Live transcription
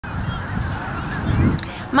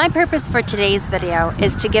My purpose for today's video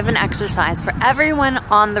is to give an exercise for everyone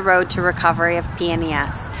on the road to recovery of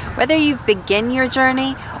PNES. Whether you've begun your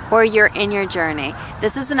journey or you're in your journey,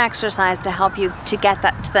 this is an exercise to help you to get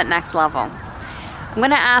that to that next level. I'm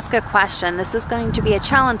going to ask a question. This is going to be a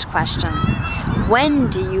challenge question. When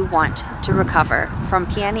do you want to recover from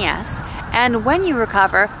PNES? And when you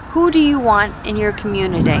recover, who do you want in your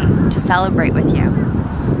community to celebrate with you?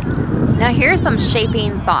 Now here's some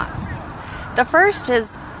shaping thoughts. The first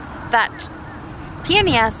is that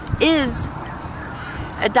PNES is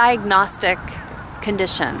a diagnostic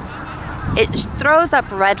condition. It throws up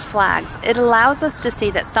red flags. It allows us to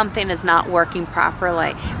see that something is not working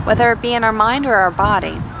properly, whether it be in our mind or our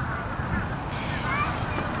body.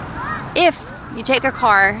 If you take a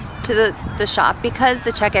car to the shop because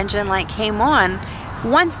the check engine light came on,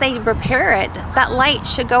 once they repair it, that light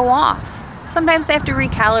should go off. Sometimes they have to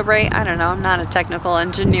recalibrate. I don't know, I'm not a technical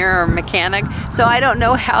engineer or mechanic, so I don't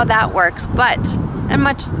know how that works, but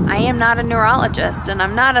I am not a neurologist and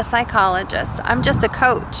I'm not a psychologist. I'm just a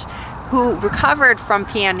coach who recovered from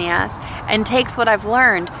PNES and takes what I've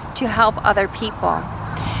learned to help other people.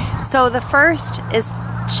 So the first is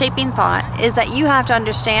shaping thought is that you have to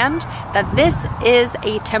understand that this is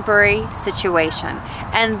a temporary situation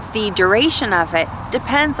and the duration of it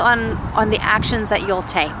depends on the actions that you'll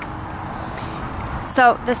take.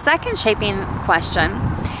 So the second shaping question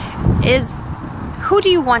is, who do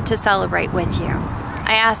you want to celebrate with you?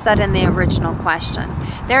 I asked that in the original question.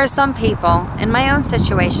 There are some people, in my own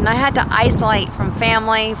situation, I had to isolate from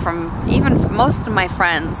family, from even most of my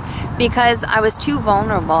friends, because I was too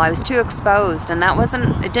vulnerable, I was too exposed, and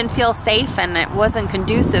it didn't feel safe and it wasn't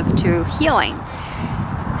conducive to healing.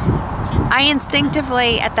 I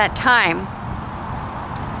instinctively, at that time,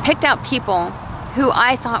 picked out people who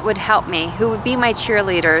I thought would help me, who would be my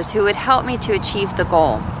cheerleaders, who would help me to achieve the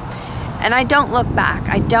goal. And I don't look back.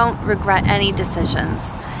 I don't regret any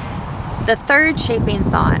decisions. The third shaping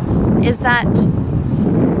thought is that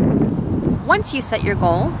once you set your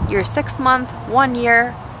goal, your 6-month, 1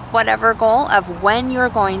 year, whatever goal of when you're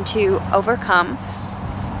going to overcome,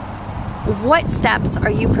 what steps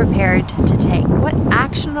are you prepared to take? What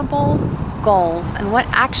actionable goals and what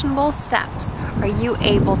actionable steps are you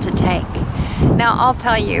able to take? Now, I'll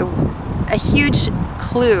tell you, a huge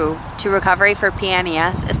clue to recovery for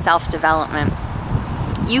PNES is self-development.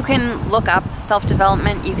 You can look up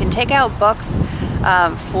self-development. You can take out books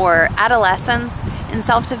for adolescents in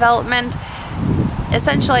self-development.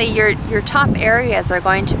 Essentially, your top areas are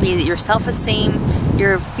going to be your self-esteem,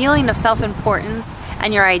 your feeling of self-importance,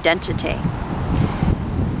 and your identity.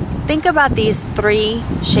 Think about these 3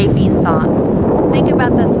 shaping thoughts. Think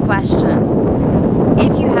about this question.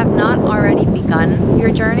 If you have not already begun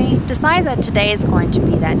your journey, decide that today is going to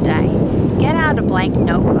be that day. Get out a blank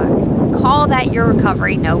notebook. Call that your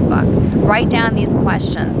recovery notebook. Write down these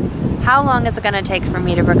questions. How long is it going to take for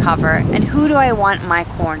me to recover? And who do I want in my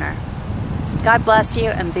corner? God bless you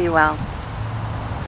and be well.